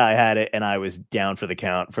 but yeah, I had it, and I was down for the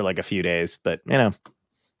count for like a few days, but, it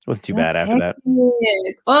wasn't too bad after that.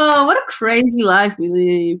 Oh, what a crazy life we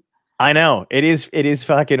live. I know it is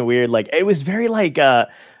fucking weird. Like it was very like,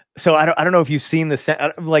 so I don't know if you've seen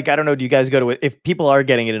like, I don't know. Do you guys go to, if people are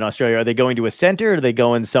getting it in Australia, are they going to a center or are they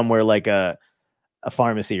going somewhere like a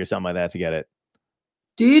pharmacy or something like that to get it?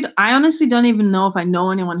 Dude, I honestly don't even know if I know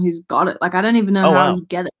anyone who's got it. Like, I don't even know how you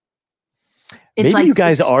get it. It's maybe like you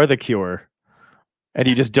guys are the cure. And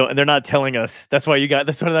you just don't, and they're not telling us. That's why they're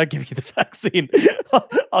not giving you the vaccine.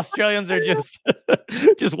 Australians are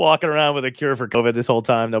just walking around with a cure for COVID this whole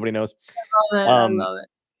time. Nobody knows. I love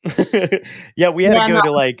it. Yeah, we had to go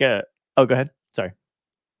to like, go ahead. Sorry.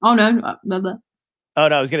 Oh, no. Oh,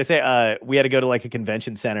 no, I was going to say, we had to go to like a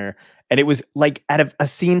convention center, and it was like out of a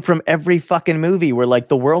scene from every fucking movie where like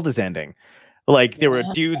the world is ending. Like there were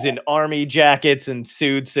dudes in army jackets and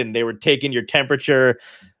suits, and they were taking your temperature.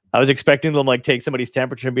 I was expecting them like take somebody's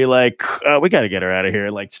temperature and be like, we got to get her out of here.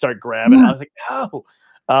 Like start grabbing. I was like, no.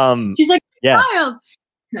 She's like, child.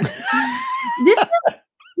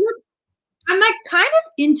 I'm like kind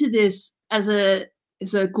of into this as a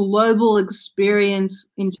global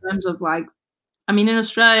experience in terms of like, I mean, in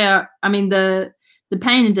Australia, I mean, the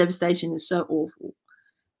pain and devastation is so awful.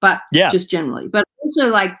 but Yeah. just generally. But also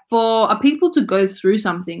like for people to go through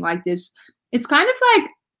something like this, it's kind of like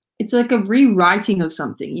it's like a rewriting of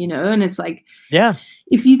something, you know. And it's like, Yeah.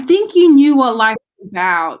 if you think you knew what life was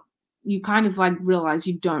about, you kind of like realize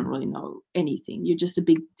you don't really know anything. You're just a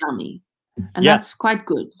big dummy, and that's quite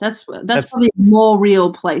good. That's probably a more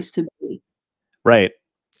real place to be. Right.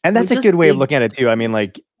 And that's We're a good just way of big- looking at it too. I mean,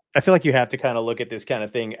 like, I feel like you have to kind of look at this kind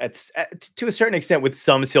of thing to a certain extent with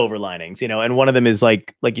some silver linings, you know, and one of them is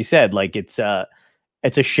like you said, like it's a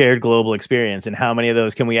shared global experience. And how many of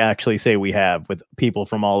those can we actually say we have with people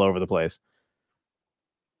from all over the place?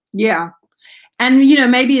 Yeah. And, you know,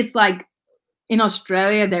 maybe it's like in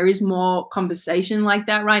Australia, there is more conversation like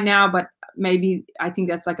that right now, but maybe I think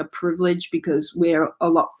that's like a privilege because we're a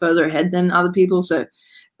lot further ahead than other people. So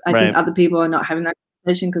I think other people are not having that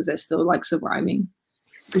conversation because they're still like surviving,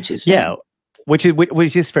 which is fair. Yeah, which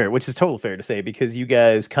is fair, which is total fair to say, because you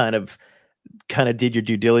guys kind of did your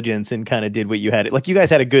due diligence and kind of did what you had. Like, you guys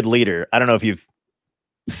had a good leader. I don't know if you've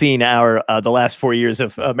seen our the last 4 years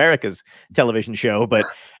of America's television show, but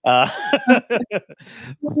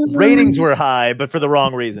ratings were high, but for the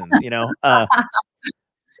wrong reasons, you know. I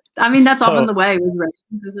mean, that's often the way with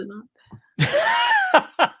ratings, is it not?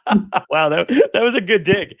 Wow, that was a good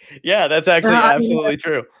dig. Yeah, that's actually absolutely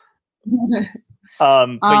true.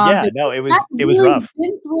 But yeah, no, it was really rough.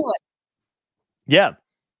 been through it. Yeah,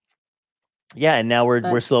 and now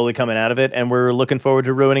we're slowly coming out of it, and we're looking forward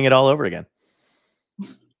to ruining it all over again.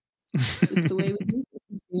 Just the way we do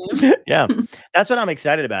things, you know? Yeah, that's what I'm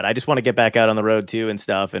excited about. I just want to get back out on the road too and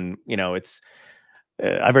stuff, and you know, it's.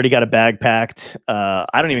 I've already got a bag packed. I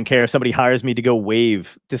don't even care if somebody hires me to go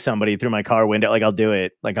wave to somebody through my car window. Like, I'll do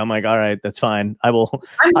it. Like, I'm like, all right, that's fine. I will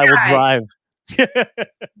drive. Yeah,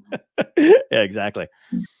 exactly.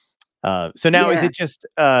 So now is it just,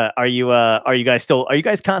 are you guys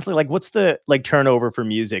constantly like, what's the like turnover for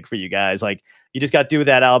music for you guys? Like, you just got through with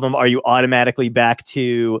that album. Are you automatically back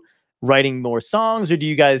to writing more songs, or do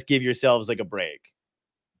you guys give yourselves like a break?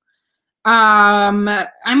 I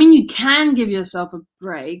mean, you can give yourself a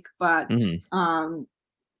break, but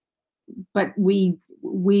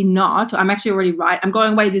we not. I'm actually already I'm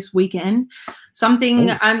going away this weekend.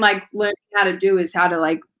 Something I'm like learning how to do is how to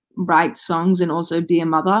like write songs and also be a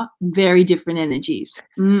mother. Very different energies.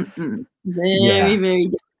 Very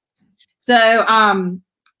different. So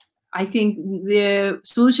I think the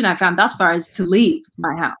solution I found thus far is to leave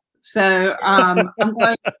my house. So I'm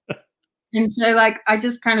going. And so, like, I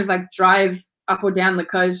just kind of like drive up or down the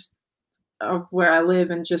coast of where I live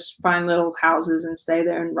and just find little houses and stay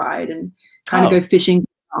there and ride and kind of go fishing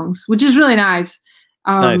songs, which is really nice.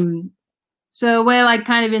 So we're like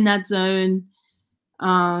kind of in that zone,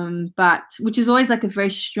 but which is always like a very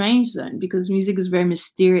strange zone because music is very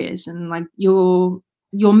mysterious and like you're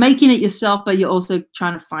making it yourself, but you're also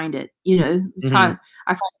trying to find it. You know, it's hard.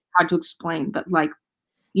 I find it hard to explain, but like,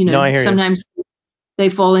 you know, sometimes they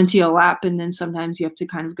fall into your lap, and then sometimes you have to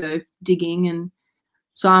kind of go digging. And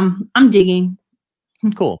so I'm digging.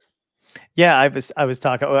 Cool. Yeah, I was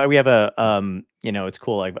talking. We have a you know, it's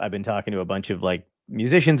cool. I've been talking to a bunch of like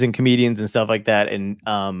musicians and comedians and stuff like that, and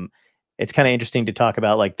it's kind of interesting to talk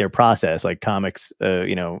about like their process. Like comics,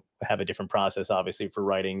 you know, have a different process obviously for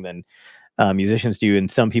writing than musicians do, and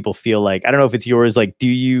some people feel like, I don't know if it's yours. Like, do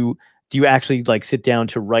you actually like sit down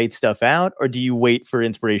to write stuff out, or do you wait for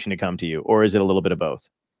inspiration to come to you, or is it a little bit of both?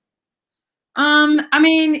 I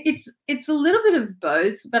mean, it's a little bit of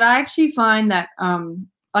both, but I actually find that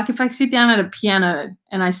like if I sit down at a piano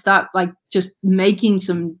and I start like just making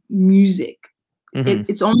some music,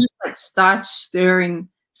 it's almost like start stirring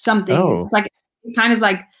something. It's like kind of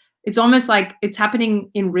like it's almost like it's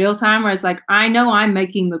happening in real time, where it's like I know I'm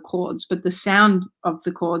making the chords, but the sound of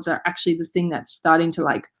the chords are actually the thing that's starting to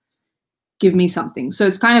like give me something. So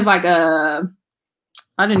it's kind of like I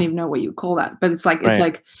don't even know what you call that, but it's like it's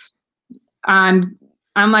like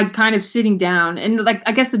I'm like kind of sitting down, and like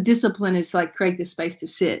I guess the discipline is like create the space to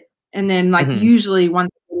sit, and then like usually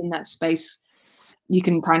once you're in that space, you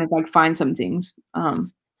can kind of like find some things.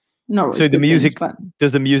 No, so the music,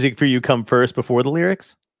 does the music for you come first before the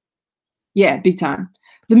lyrics? Yeah, big time.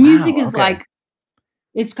 The music is like,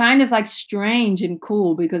 it's kind of like strange and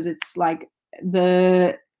cool because it's like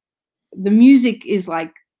the music is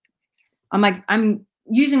like, I'm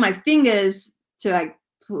using my fingers to like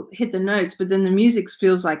hit the notes, but then the music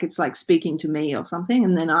feels like it's like speaking to me or something,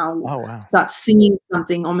 and then I'll start singing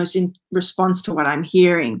something almost in response to what I'm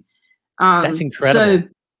hearing. That's incredible. So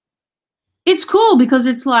it's cool because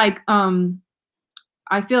it's like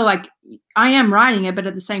I feel like I am writing it, but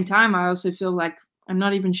at the same time I also feel like I'm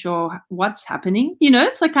not even sure what's happening. You know,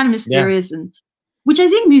 it's like kind of mysterious and which I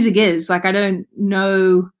think music is. Like, I don't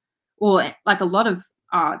know, or like a lot of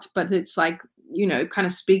art, but it's like, you know, kind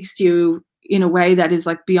of speaks to you in a way that is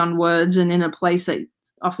like beyond words and in a place that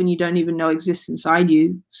often you don't even know exists inside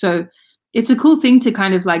you. So it's a cool thing to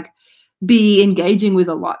kind of like be engaging with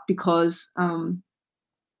a lot, because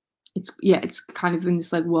it's kind of in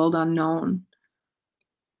this like world unknown.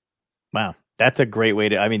 Wow. That's a great way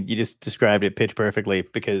to, I mean, you just described it pitch perfectly,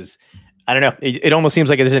 because I don't know, it almost seems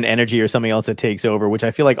like there's an energy or something else that takes over, which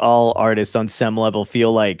I feel like all artists on some level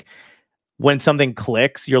feel like when something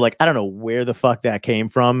clicks, you're like, I don't know where the fuck that came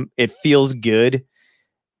from. It feels good.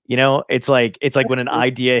 You know, it's like when an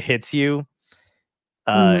idea hits you,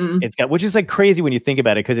 it's got, which is like crazy when you think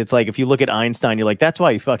about it. Cause it's like, if you look at Einstein, you're like, that's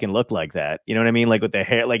why he fucking looked like that. You know what I mean? Like with the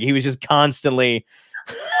hair, like he was just constantly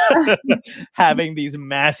having these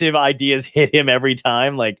massive ideas hit him every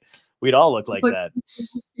time. Like we'd all look like that.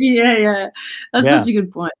 Yeah. That's such a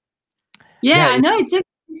good point. Yeah, I know.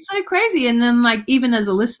 It's so crazy. And then like, even as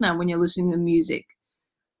a listener, when you're listening to music,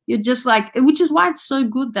 you're just like, which is why it's so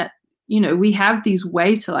good that, you know, we have these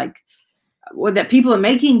ways to like, or that people are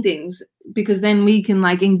making things, because then we can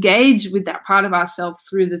like engage with that part of ourselves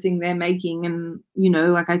through the thing they're making. And, you know,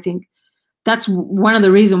 like, I think that's one of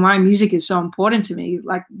the reasons why music is so important to me.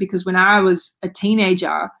 Like, because when I was a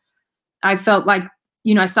teenager, I felt like,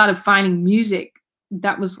 you know, I started finding music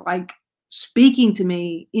that was like speaking to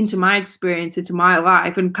me, into my experience, into my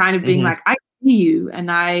life, and kind of being like, I see you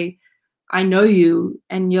and I know you.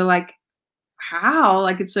 And you're like, how?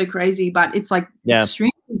 Like, it's so crazy, but it's like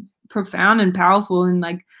extremely profound and powerful and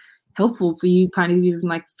like helpful for you kind of even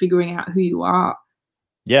like figuring out who you are.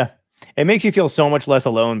 Yeah. It makes you feel so much less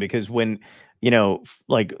alone, because when, you know,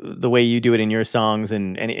 like the way you do it in your songs,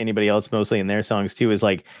 and anybody else mostly in their songs too, is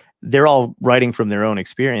like they're all writing from their own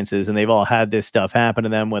experiences, and they've all had this stuff happen to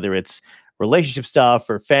them, whether it's relationship stuff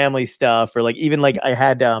or family stuff, or like even like I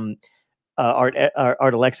had Art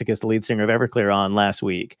Alexakis, the lead singer of Everclear, on last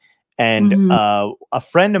week. And a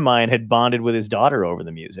friend of mine had bonded with his daughter over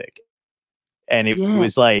the music. And it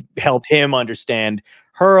was like, helped him understand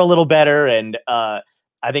her a little better. And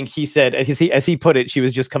I think he said, as he put it, she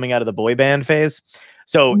was just coming out of the boy band phase.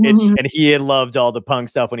 So, and he had loved all the punk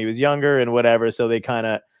stuff when he was younger and whatever. So they kind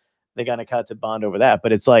of got to bond over that.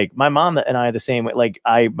 But it's like, my mom and I are the same way. Like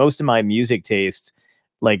most of my music taste,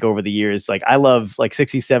 like over the years, like I love like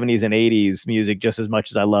 60s, 70s and 80s music just as much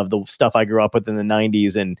as I love the stuff I grew up with in the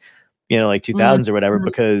 90s and, you know, like 2000s or whatever,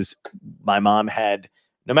 because my mom had,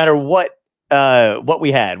 no matter what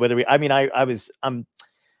we had, whether we, I mean, I'm,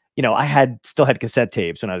 you know, I still had cassette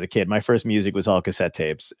tapes when I was a kid. My first music was all cassette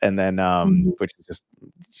tapes. And then, which is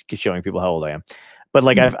just showing people how old I am. But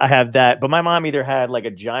like, I have that, but my mom either had like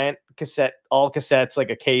a giant cassette, all cassettes, like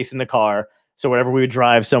a case in the car. So whenever we would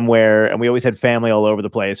drive somewhere, and we always had family all over the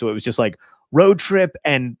place. So it was just like road trip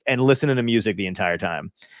and listening to music the entire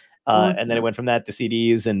time. And then it went from that to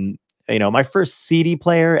CDs, and, you know, my first CD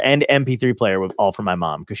player and MP3 player was all from my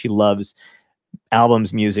mom, because she loves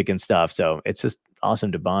albums, music and stuff. So it's just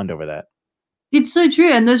awesome to bond over that. It's so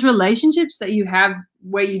true. And those relationships that you have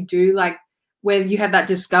where you do like, where you have that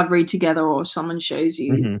discovery together, or someone shows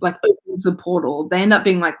you like opens a portal, they end up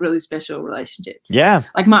being like really special relationships. Yeah.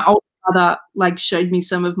 Like my older brother like showed me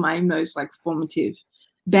some of my most like formative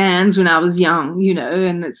bands when I was young, you know,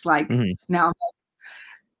 and it's like now I'm like,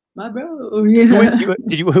 my bro, you know.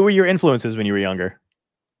 Who were your influences when you were younger?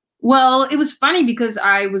 Well, it was funny because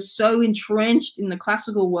I was so entrenched in the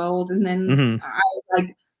classical world, and then I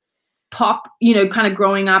like pop, you know, kind of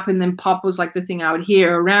growing up, and then pop was like the thing I would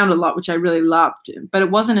hear around a lot, which I really loved. But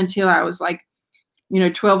it wasn't until I was like, you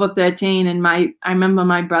know, 12 or 13, and I remember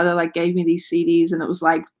my brother like gave me these CDs, and it was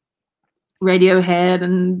like Radiohead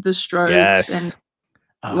and The Strokes and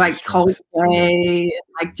like Coldplay, and,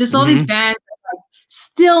 like just all these bands that, like,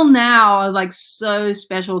 still now are like so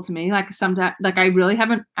special to me. Like sometimes, like I really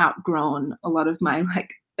haven't outgrown a lot of my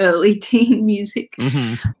like early teen music,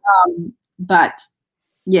 but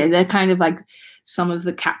yeah, they're kind of like some of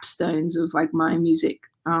the capstones of like my music.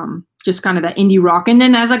 Just kind of that indie rock, and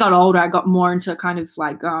then as I got older, I got more into kind of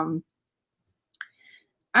like I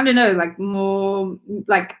don't know, like more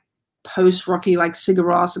like post rocky, like Sigur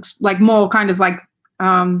Rós, like more kind of like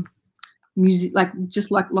music, like just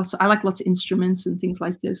like I like lots of instruments and things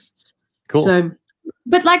like this. Cool. So,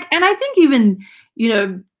 but like, and I think even, you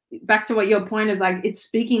know, back to what your point of like it's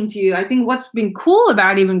speaking to you, I think what's been cool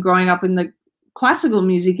about even growing up in the classical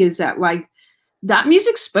music is that like that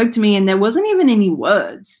music spoke to me, and there wasn't even any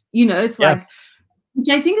words, you know. It's like, which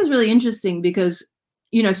I think is really interesting, because,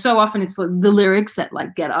 you know, so often it's like the lyrics that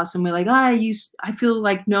like get us, and we're like, I feel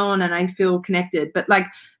like known and I feel connected, but like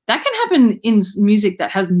that can happen in music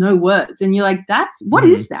that has no words, and you're like, what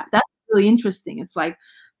is that? That's really interesting. It's like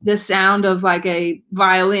the sound of like a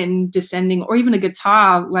violin descending, or even a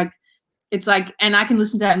guitar. Like it's like, and I can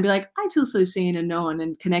listen to that and be like, I feel so seen and known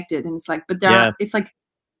and connected. And it's like, but it's like,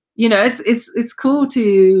 it's cool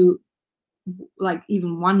to like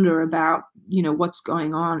even wonder about, what's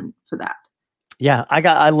going on for that. Yeah,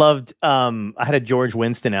 I loved I had a George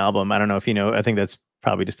Winston album. I don't know if you know, I think that's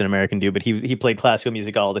probably just an American dude, but he played classical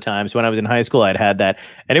music all the time. So when I was in high school, I'd had that.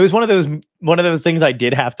 And it was one of those things I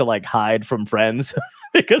did have to like hide from friends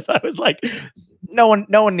because I was like, no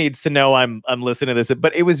one needs to know I'm listening to this.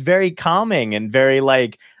 But it was very calming and very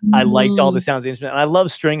like I liked all the sounds of the instrument. And I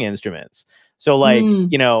love string instruments. So like,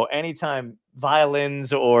 anytime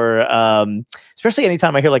violins or especially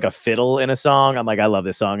anytime I hear like a fiddle in a song, I'm like, I love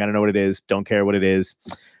this song. I don't know what it is. Don't care what it is.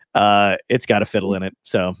 It's got a fiddle in it.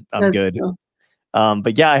 So I'm That's good. cool.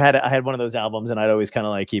 But yeah, I had one of those albums and I'd always kind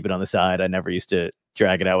of like keep it on the side. I never used to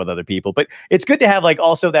drag it out with other people, but it's good to have like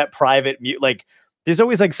also that private like there's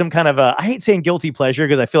always like some kind of I hate saying guilty pleasure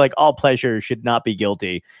because I feel like all pleasure should not be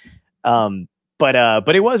guilty. But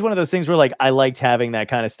it was one of those things where like I liked having that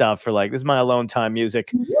kind of stuff for like, this is my alone time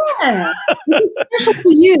music. Yeah. It's special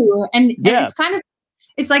for you. And it's kind of,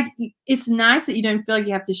 it's like, it's nice that you don't feel like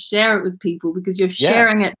you have to share it with people because you're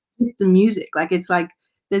sharing it with the music. Like, it's like,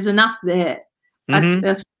 there's enough there.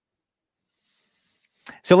 That's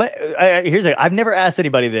So I've never asked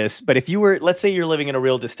anybody this, but if you were, let's say you're living in a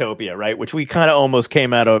real dystopia, right? Which we kind of almost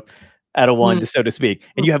came out of one, so to speak.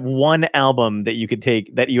 And you have one album that you could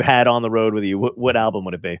take that you had on the road with you. What album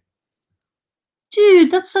would it be?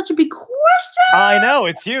 Dude, that's such a big question. I know,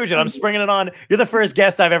 it's huge, and I'm springing it on. You're the first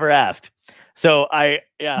guest I've ever asked. So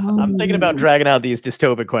I'm thinking about dragging out these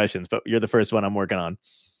dystopic questions, but you're the first one I'm working on.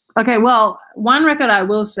 Okay, well, one record I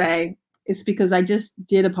will say, it's because I just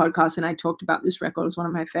did a podcast and I talked about this record as one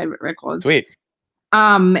of my favorite records. Sweet.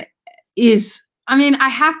 I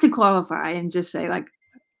have to qualify and just say, like,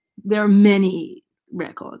 there are many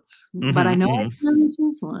records, but I know I can only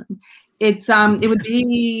choose one. It's it would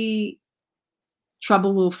be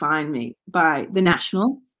 "Trouble Will Find Me" by The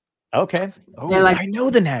National. Okay. Oh, I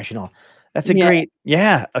know The National. That's a great.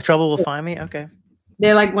 Yeah, A Trouble Will Find Me. Okay.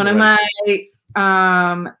 They're like one of my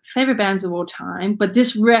favorite bands of all time, but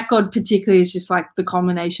this record particularly is just like the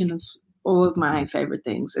culmination of all of my favorite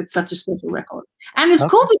things. It's such a special record, and it's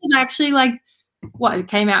cool because I actually like it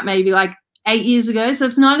came out maybe like 8 years ago, so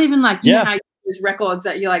it's not even like you know how you use records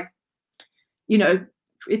that you're like,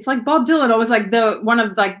 it's like Bob Dylan, always like one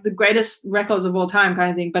of like the greatest records of all time kind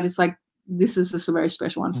of thing, but it's like this is just a very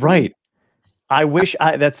special one for me. I wish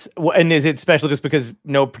and is it special just because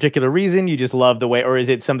no particular reason, you just love the way, or is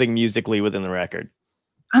it something musically within the record?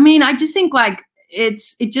 I mean, I just think like it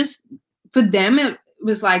just for them it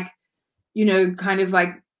was like, kind of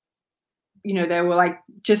like, they were like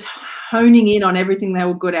just honing in on everything they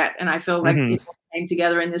were good at, and I felt like it all came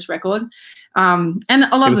together in this record. And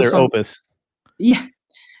a lot of the songs, opus. Yeah,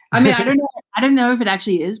 I mean, I don't know if it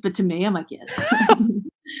actually is, but to me, I'm like, yes.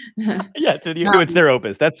 Yeah, to you, it's their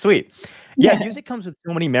opus. That's sweet. Yeah, music comes with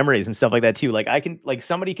so many memories and stuff like that too. Like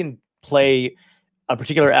somebody can play a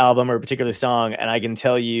particular album or a particular song, and I can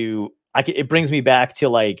tell you, it brings me back to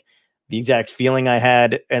like the exact feeling I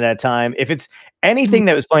had at that time. If it's anything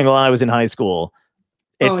that was playing while I was in high school,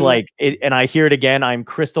 it's and I hear it again, I'm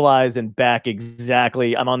crystallized and back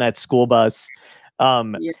exactly. I'm on that school bus.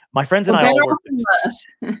 My friends and I all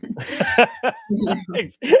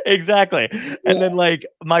exactly. And then like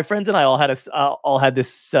my friends and I all had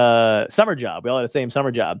this summer job. We all had the same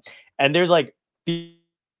summer job. And there's like these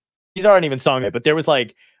aren't even songs, but there was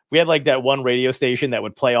like we had like that one radio station that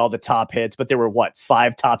would play all the top hits, but there were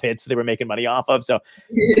 5 top hits they were making money off of. So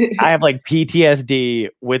I have like PTSD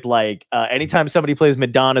with like anytime somebody plays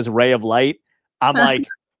Madonna's Ray of Light, I'm like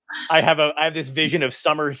I have this vision of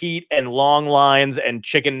summer heat and long lines and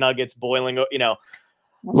chicken nuggets boiling, so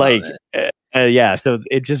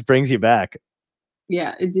it just brings you back.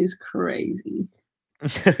 Yeah, it is crazy.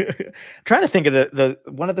 Trying to think of the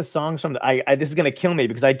one of the songs from this is gonna kill me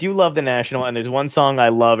because I do love The National, and there's one song I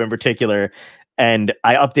love in particular, and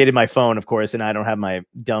I updated my phone, of course, and I don't have my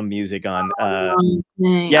dumb music on. I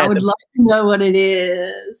would love to know what it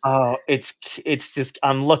is. Oh, it's just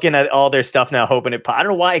I'm looking at all their stuff now, hoping it. I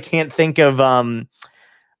don't know why I can't think of.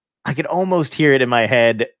 I could almost hear it in my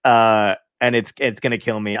head, and it's gonna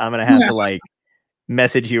kill me. I'm gonna have to like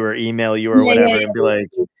message you or email you or whatever and be like,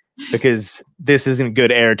 because this isn't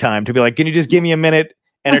good airtime to be like, can you just give me a minute,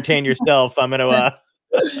 entertain yourself? I'm gonna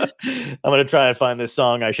try and find this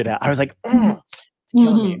song I should have. I was like, it's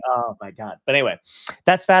killing me. Oh my God. But anyway,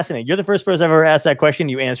 that's fascinating. You're the first person I've ever asked that question.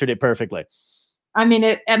 You answered it perfectly. I mean,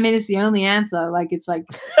 it's the only answer. Like, it's like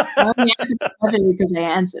the only answer perfectly because I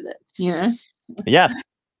answered it. You know? Yeah,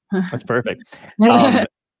 that's perfect.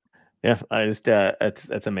 Yeah, I just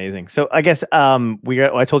that's amazing. So I guess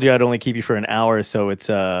I told you I'd only keep you for an hour, so it's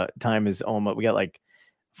time is almost, we got like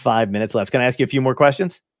 5 minutes left. Can I ask you a few more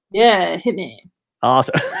questions? Yeah, hit me.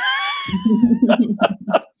 Awesome.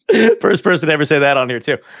 First person to ever say that on here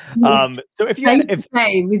too. So if you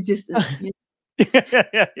say with distance.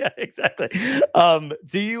 yeah, exactly.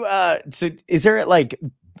 Do you so is there like,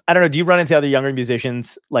 I don't know, do you run into other younger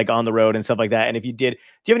musicians like on the road and stuff like that? And if you did, do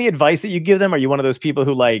you have any advice that you give them? Are you one of those people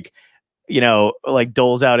who like, you know, like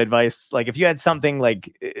doles out advice? Like if you had something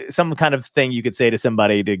like some kind of thing you could say to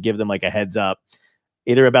somebody to give them like a heads up,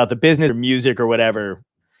 either about the business or music or whatever,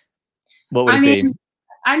 what would it be?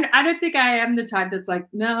 I don't think I am the type that's like,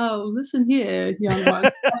 no, listen here, young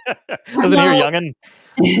one. Listen here,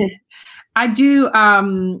 youngin. I do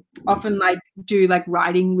often like do like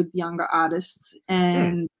writing with younger artists,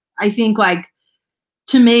 and I think like,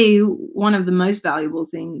 to me, one of the most valuable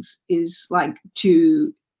things is like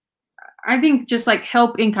to, I think, just like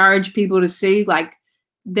help encourage people to see like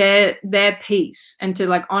their piece, and to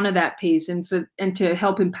like honor that piece, and to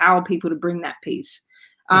help empower people to bring that piece.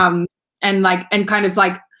 And kind of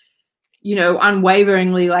like, you know,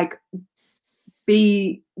 unwaveringly like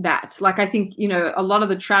be that. Like, I think, you know, a lot of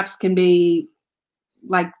the traps can be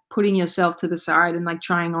like putting yourself to the side and like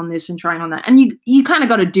trying on this and trying on that. And you kind of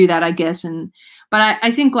got to do that, I guess. But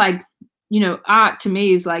I think like, you know, art to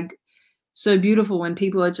me is like so beautiful when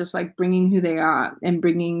people are just like bringing who they are and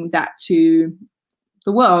bringing that to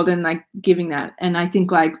the world and like giving that. And I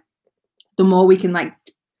think like the more we can like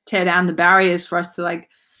tear down the barriers for us to like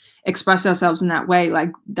express ourselves in that way,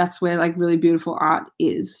 like that's where like really beautiful art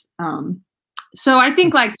is. So I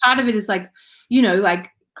think like part of it is like, you know, like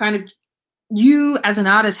kind of you as an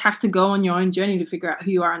artist have to go on your own journey to figure out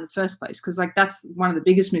who you are in the first place, because like that's one of the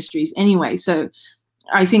biggest mysteries anyway. So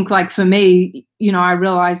I think like for me, you know, I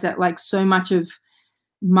realized that like so much of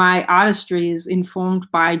my artistry is informed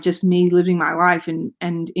by just me living my life and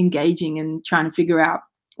engaging and trying to figure out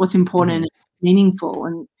what's important and meaningful.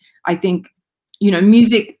 And I think, you know,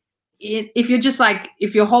 music, if you're just like,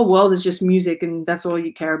 if your whole world is just music and that's all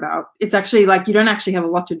you care about, it's actually like you don't actually have a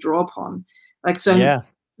lot to draw upon. Like so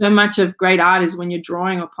much of great art is when you're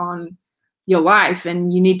drawing upon your life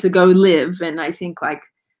and you need to go live. And I think like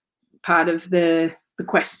part of the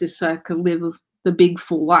quest is to live the big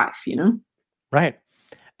full life, you know? Right.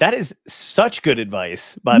 That is such good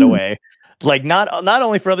advice, by the way. Like not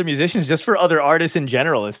only for other musicians, just for other artists in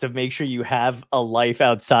general, is to make sure you have a life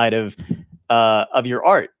outside of your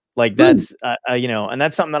art. Like that's, you know, and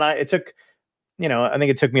that's something that I think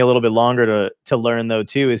it took me a little bit longer to learn though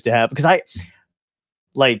too, is to have, because I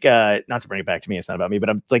like, not to bring it back to me, it's not about me, but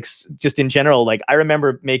I'm like, just in general, like I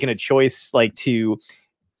remember making a choice, like to,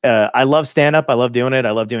 I love stand up. I love doing it.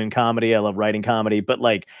 I love doing comedy. I love writing comedy, but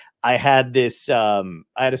like I had this, I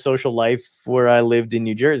had a social life where I lived in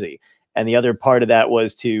New Jersey. And the other part of that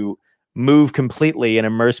was to move completely and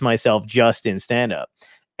immerse myself just in stand up.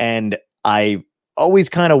 And I always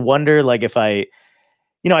kind of wonder, like, if I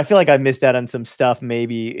feel like I missed out on some stuff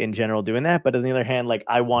maybe in general doing that. But on the other hand, like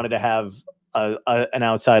I wanted to have an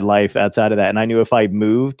outside life outside of that. And I knew if I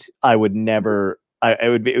moved, I would never,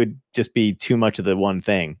 it would just be too much of the one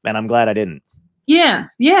thing. And I'm glad I didn't. Yeah.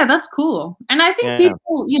 Yeah. That's cool. And I think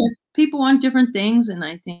people want different things. And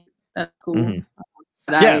I think that's cool.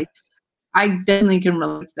 But I definitely can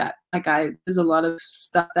relate to that. Like there's a lot of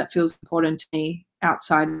stuff that feels important to me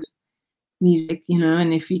outside of music, you know,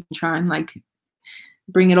 and if you can try and like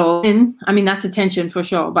bring it all in, I mean, that's attention for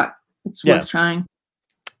sure, but it's worth trying.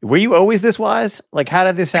 Were you always this wise? Like, how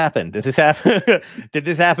did this happen? Did this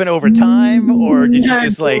happen over time, or did you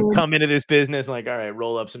just like come into this business like, all right,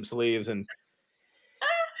 roll up some sleeves and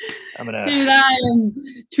I'm gonna.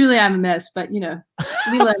 Dude, I'm a mess, but you know,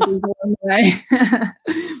 we learn people on the way.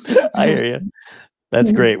 I hear you.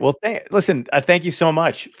 That's great. Well, listen, thank you so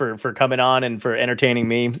much for coming on and for entertaining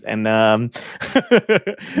me. And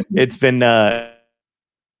it's been a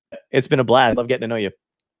blast. I love getting to know you.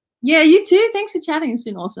 Yeah, you too. Thanks for chatting. It's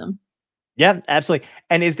been awesome. Yeah, absolutely.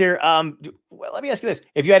 And is there well, let me ask you this.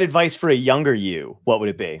 If you had advice for a younger you, what would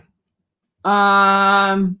it be?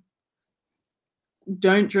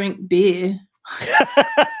 Don't drink beer.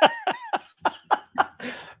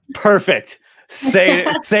 Perfect.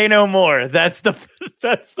 Say no more. That's the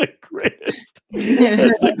greatest.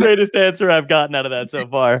 That's the greatest answer I've gotten out of that so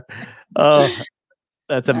far. Oh,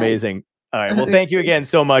 that's amazing. All right. Well, thank you again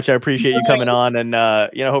so much. I appreciate you coming on, and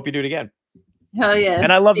hope you do it again. Hell yeah.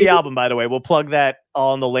 And I love the album, by the way. We'll plug that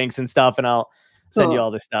all in the links and stuff, and I'll send you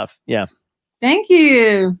all this stuff. Yeah. Thank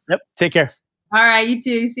you. Yep. Take care. All right, you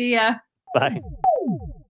too. See ya. Bye.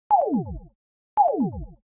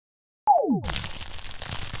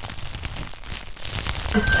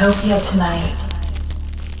 Dystopia Tonight.